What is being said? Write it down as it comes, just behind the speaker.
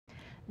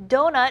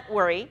Donut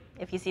worry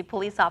if you see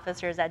police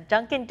officers at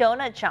Dunkin'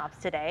 Donut shops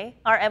today.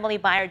 Our Emily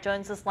Beyer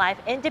joins us live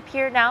in De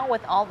Pere now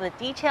with all the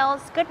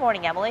details. Good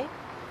morning, Emily.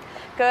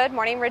 Good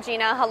morning,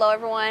 Regina. Hello,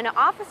 everyone.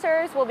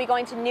 Officers will be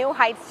going to new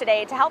heights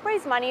today to help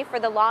raise money for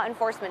the law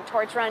enforcement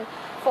torch run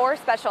for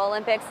Special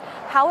Olympics.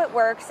 How it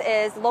works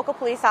is local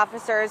police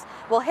officers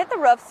will hit the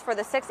roofs for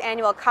the 6th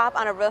annual Cop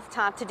on a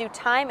Rooftop to do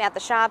time at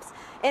the shops.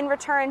 In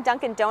return,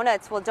 Dunkin'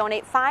 Donuts will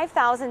donate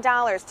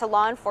 $5,000 to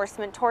law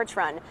enforcement torch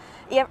run.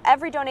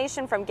 Every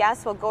donation from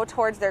guests will go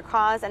towards their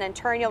cause, and in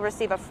turn, you'll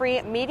receive a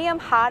free medium,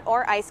 hot,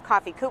 or iced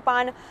coffee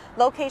coupon.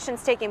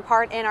 Locations taking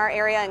part in our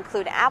area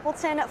include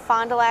Appleton,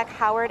 Fond du Lac,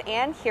 Howard,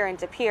 and here in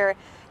De Pere.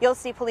 You'll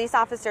see police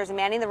officers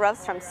manning the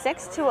roofs from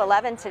 6 to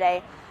 11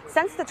 today.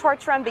 Since the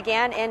torch run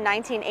began in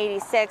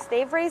 1986,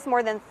 they've raised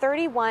more than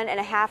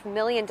 $31.5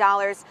 million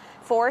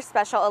for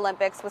Special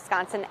Olympics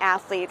Wisconsin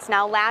athletes.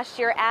 Now, last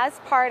year, as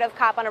part of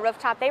Cop on a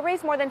Rooftop, they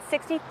raised more than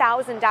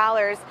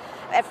 $60,000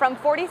 from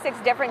 46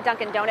 different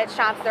Dunkin' Donut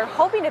shops. They're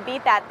hoping to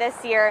beat that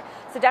this year,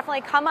 so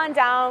definitely come on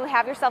down,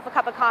 have yourself a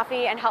cup of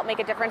coffee, and help make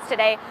a difference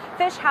today.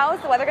 Fish,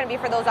 how's the weather going to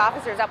be for those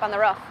officers up on the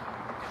roof?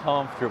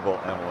 Comfortable,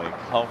 Emily,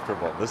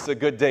 comfortable. This is a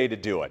good day to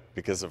do it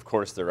because, of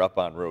course, they're up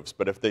on roofs.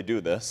 But if they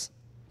do this,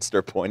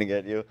 start pointing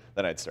at you,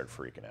 then I'd start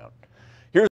freaking out.